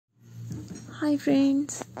Hi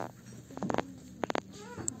friends,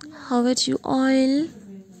 how are you all?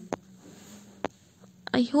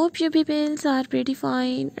 I hope you people are pretty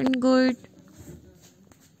fine and good.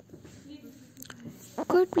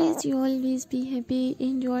 God bless you, always be happy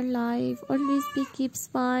in your life, always be keep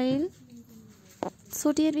smile.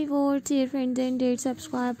 So dear viewers, dear friends and dear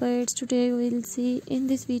subscribers, today we will see in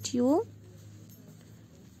this video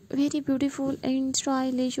very beautiful and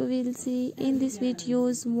stylish. We will see in this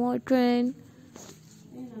videos modern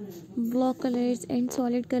block colors and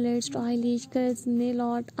solid colors, stylish colors, nail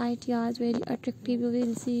art ideas, very attractive. You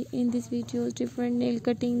will see in these videos different nail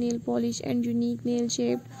cutting, nail polish and unique nail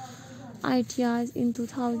shaped ideas in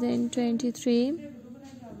 2023.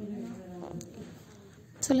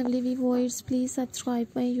 So lovely viewers, please subscribe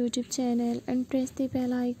my YouTube channel and press the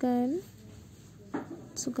bell icon.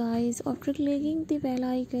 So guys, after clicking the bell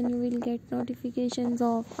icon, you will get notifications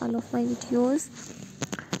of all of my videos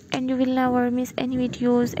and you will never miss any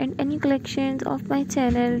videos and any collections of my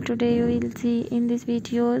channel. Today you will see in these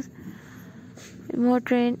videos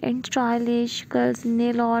modern and stylish girls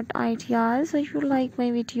nail art ideas. So if you like my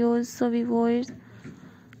videos, so viewers,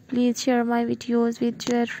 please share my videos with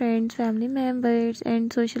your friends, family members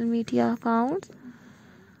and social media accounts.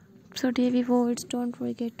 So dear viewers, don't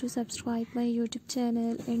forget to subscribe my YouTube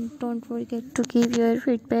channel and don't forget to give your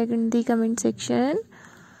feedback in the comment section.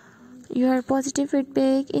 Your positive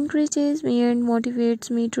feedback encourages me and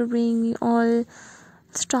motivates me to bring you all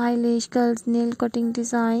stylish girls nail cutting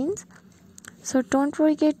designs. So don't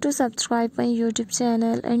forget to subscribe my YouTube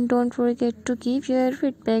channel and don't forget to give your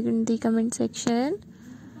feedback in the comment section.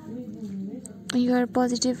 Your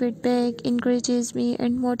positive feedback encourages me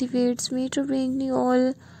and motivates me to bring you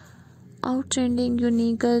all outstanding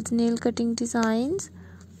unique girls nail cutting designs.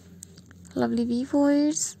 Lovely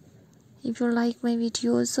viewers, if you like my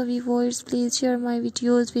videos, so viewers, please share my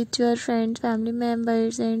videos with your friends, family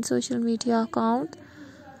members and social media account.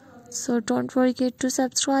 So don't forget to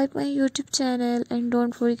subscribe my YouTube channel and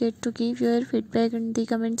don't forget to give your feedback in the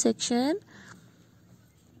comment section.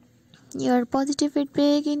 Your positive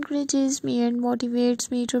feedback encourages me and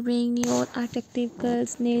motivates me to bring you attractive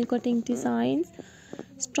girls nail cutting designs,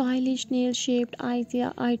 stylish nail shaped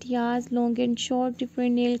ideas, long and short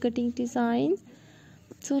different nail cutting designs.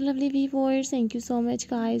 So lovely viewers, thank you so much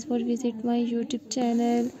guys for visit my YouTube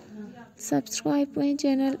channel. Subscribe my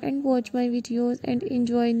channel and watch my videos and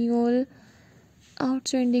enjoy new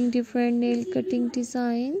outstanding different nail cutting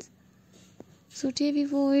designs. So dear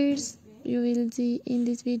viewers, you will see in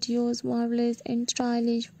these videos marvelous and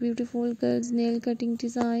stylish beautiful girls nail cutting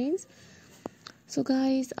designs. So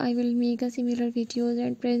guys, I will make a similar videos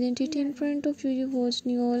and present it in front of you. You watch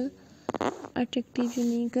new attractive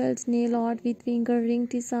unique girls nail art with finger ring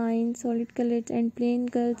designs, solid colors and plain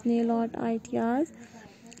girls nail art ideas.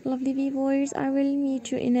 Lovely viewers, I will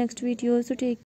meet you in next video. So take